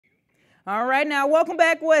All right, now welcome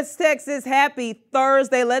back, West Texas. Happy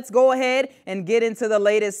Thursday. Let's go ahead and get into the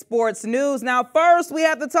latest sports news. Now, first, we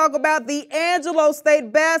have to talk about the Angelo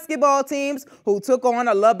State basketball teams who took on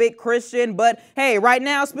a Lubbock Christian. But hey, right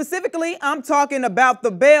now, specifically, I'm talking about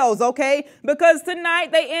the Bells, okay? Because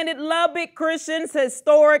tonight they ended Lubbock Christian's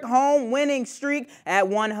historic home winning streak at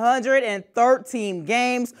 113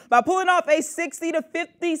 games by pulling off a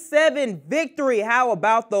 60-57 victory. How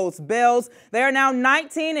about those Bells? They are now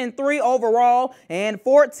 19-3 overall and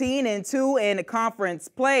 14-2 in conference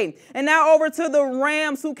play. And now over to the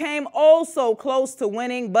Rams, who came also close to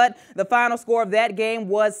winning, but the final score of that game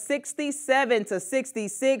was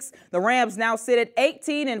 67-66. The Rams now sit at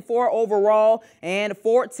 18-4 overall and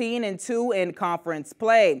 14-2 in conference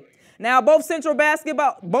play. Now, both Central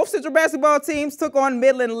basketball teams took on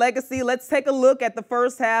Midland Legacy. Let's take a look at the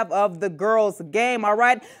first half of the girls' game. All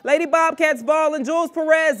right, Lady Bobcats ball, and Jules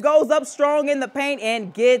Perez goes up strong in the paint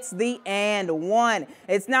and gets the and one.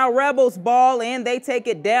 It's now Rebels ball, and they take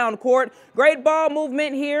it down court. Great ball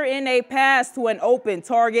movement here in a pass to an open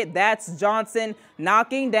target. That's Johnson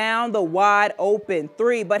knocking down the wide open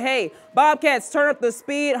three. But hey, Bobcats turn up the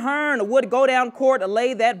speed. Hearn would go down court,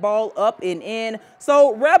 lay that ball up and in.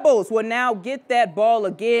 So Rebels will now get that ball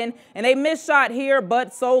again, and a missed shot here,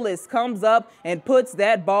 but Solis comes up and puts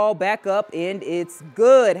that ball back up, and it's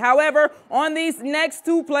good. However, on these next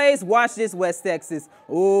two plays, watch this, West Texas.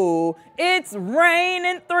 Ooh, it's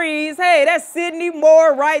raining threes. Hey, that's Sydney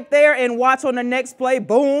Moore right there, and watch on the next play.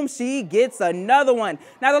 Boom, she gets another one.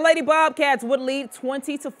 Now, the Lady Bobcats would lead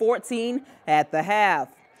 20-14 at the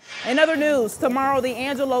half. In other news, tomorrow the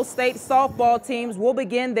Angelo State softball teams will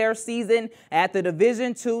begin their season at the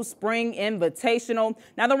Division II Spring Invitational.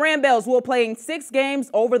 Now, the Rambells will play in 6 games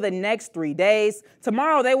over the next 3 days.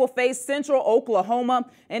 Tomorrow they will face Central Oklahoma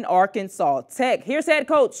and Arkansas Tech. Here's head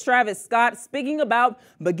coach Travis Scott speaking about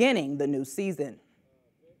beginning the new season.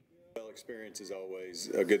 Experience is always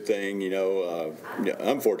a good thing,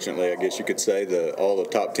 unfortunately, I guess you could say all the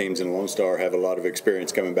top teams in Lone Star have a lot of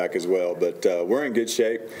experience coming back as well, but we're in good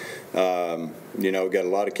shape. Got a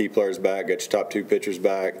lot of key players back, got your top 2 pitchers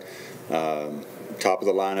back, top of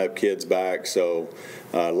the lineup kids back, so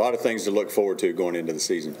a lot of things to look forward to going into the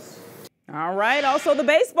season. All right. Also, the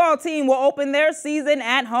baseball team will open their season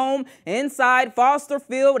at home inside Foster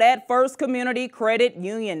Field at First Community Credit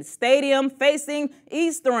Union Stadium, facing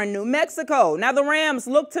Eastern New Mexico. Now, the Rams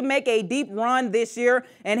look to make a deep run this year,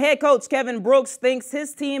 and head coach Kevin Brooks thinks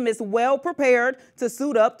his team is well prepared to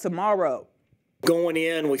suit up tomorrow. Going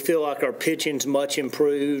in, we feel like our pitching's much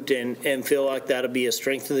improved and feel like that'll be a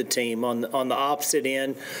strength of the team. On the opposite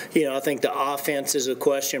end, I think the offense is a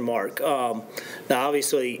question mark. Now,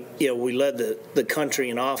 obviously, we led the country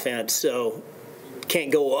in offense, so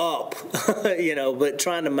can't go up, but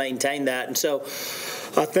trying to maintain that. And so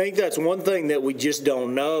I think that's one thing that we just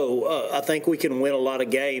don't know. I think we can win a lot of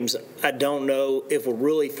games. I don't know if we're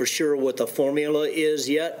really for sure what the formula is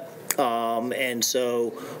yet. And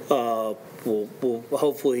so we'll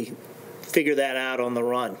hopefully figure that out on the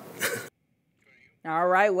run. All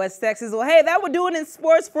right, West Texas. Well, hey, that would do it in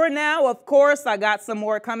sports for now. Of course, I got some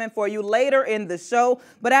more coming for you later in the show.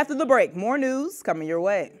 But after the break, more news coming your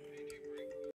way.